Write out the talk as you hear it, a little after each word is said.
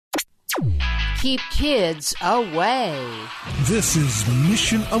Keep kids away. This is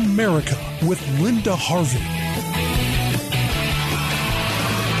Mission America with Linda Harvey.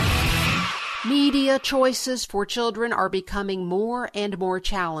 Media choices for children are becoming more and more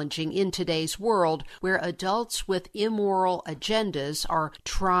challenging in today's world, where adults with immoral agendas are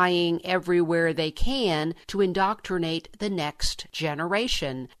trying everywhere they can to indoctrinate the next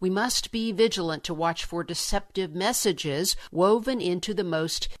generation. We must be vigilant to watch for deceptive messages woven into the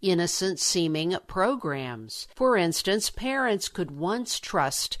most innocent-seeming programs. For instance, parents could once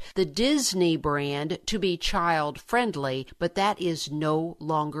trust the Disney brand to be child-friendly, but that is no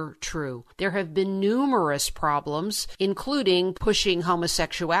longer true. There have been numerous problems, including pushing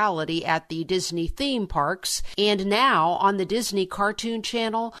homosexuality at the Disney theme parks, and now on the Disney Cartoon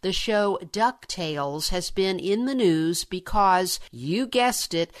Channel, the show DuckTales has been in the news because, you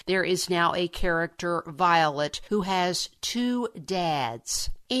guessed it, there is now a character, Violet, who has 2 dads.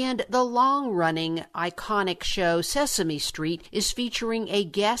 And the long-running iconic show Sesame Street is featuring a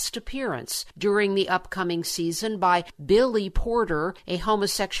guest appearance during the upcoming season by Billy Porter, a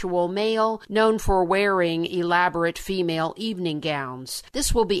homosexual male known for wearing elaborate female evening gowns.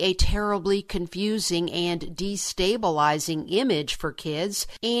 This will be a terribly confusing and destabilizing image for kids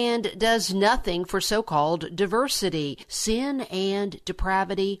and does nothing for so-called diversity. Sin and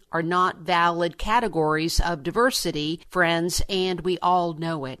depravity are not valid categories of diversity, friends, and we all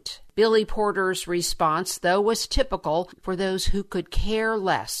know it. Billy Porter's response, though, was typical for those who could care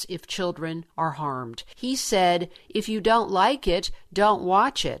less if children are harmed. He said, "If you don't like it, don't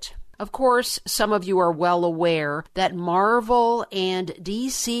watch it." Of course, some of you are well aware that Marvel and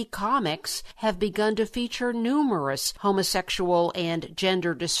DC Comics have begun to feature numerous homosexual and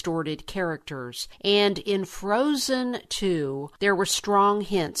gender-distorted characters. And in Frozen 2, there were strong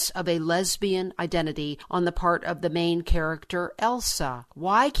hints of a lesbian identity on the part of the main character, Elsa.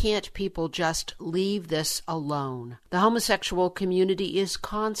 Why can't people just leave this alone? The homosexual community is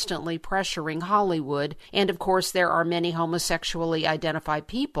constantly pressuring Hollywood, and of course there are many homosexually identified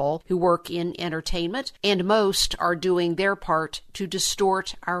people who work in entertainment, and most are doing their part to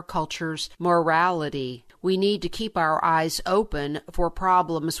distort our culture's morality. We need to keep our eyes open for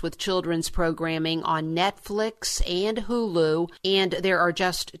problems with children's programming on Netflix and Hulu, and there are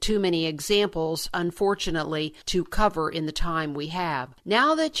just too many examples, unfortunately, to cover in the time we have.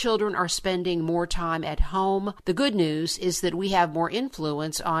 Now that children are spending more time at home, the good news is that we have more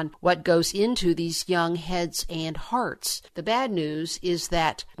influence on what goes into these young heads and hearts. The bad news is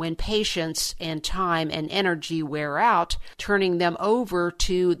that when patience and time and energy wear out, turning them over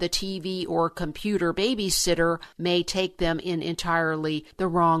to the TV or computer babysitter may take them in entirely the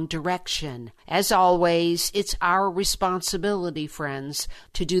wrong direction. As always, it's our responsibility, friends,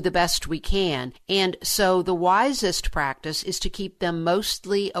 to do the best we can, and so the wisest practice is to keep them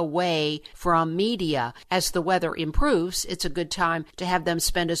mostly away from media. As the weather improves, it's a good time to have them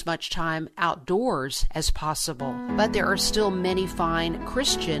spend as much time outdoors as possible. But there are still many fine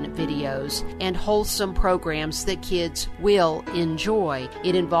Christian videos and wholesome programs that kids will enjoy.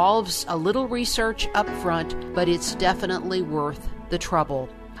 It involves a little research up front, but it's definitely worth the trouble.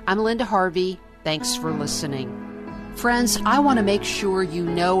 I'm Linda Harvey. Thanks for listening. Friends, I want to make sure you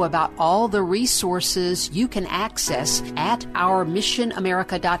know about all the resources you can access at our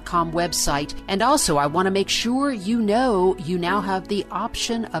missionamerica.com website. And also, I want to make sure you know you now have the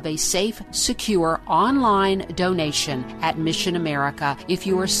option of a safe, secure online donation at Mission America if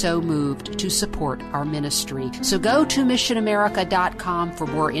you are so moved to support our ministry. So go to missionamerica.com for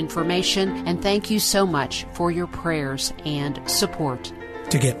more information, and thank you so much for your prayers and support.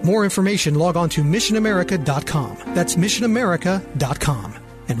 To get more information, log on to missionamerica.com. That's missionamerica.com.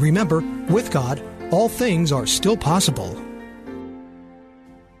 And remember, with God, all things are still possible.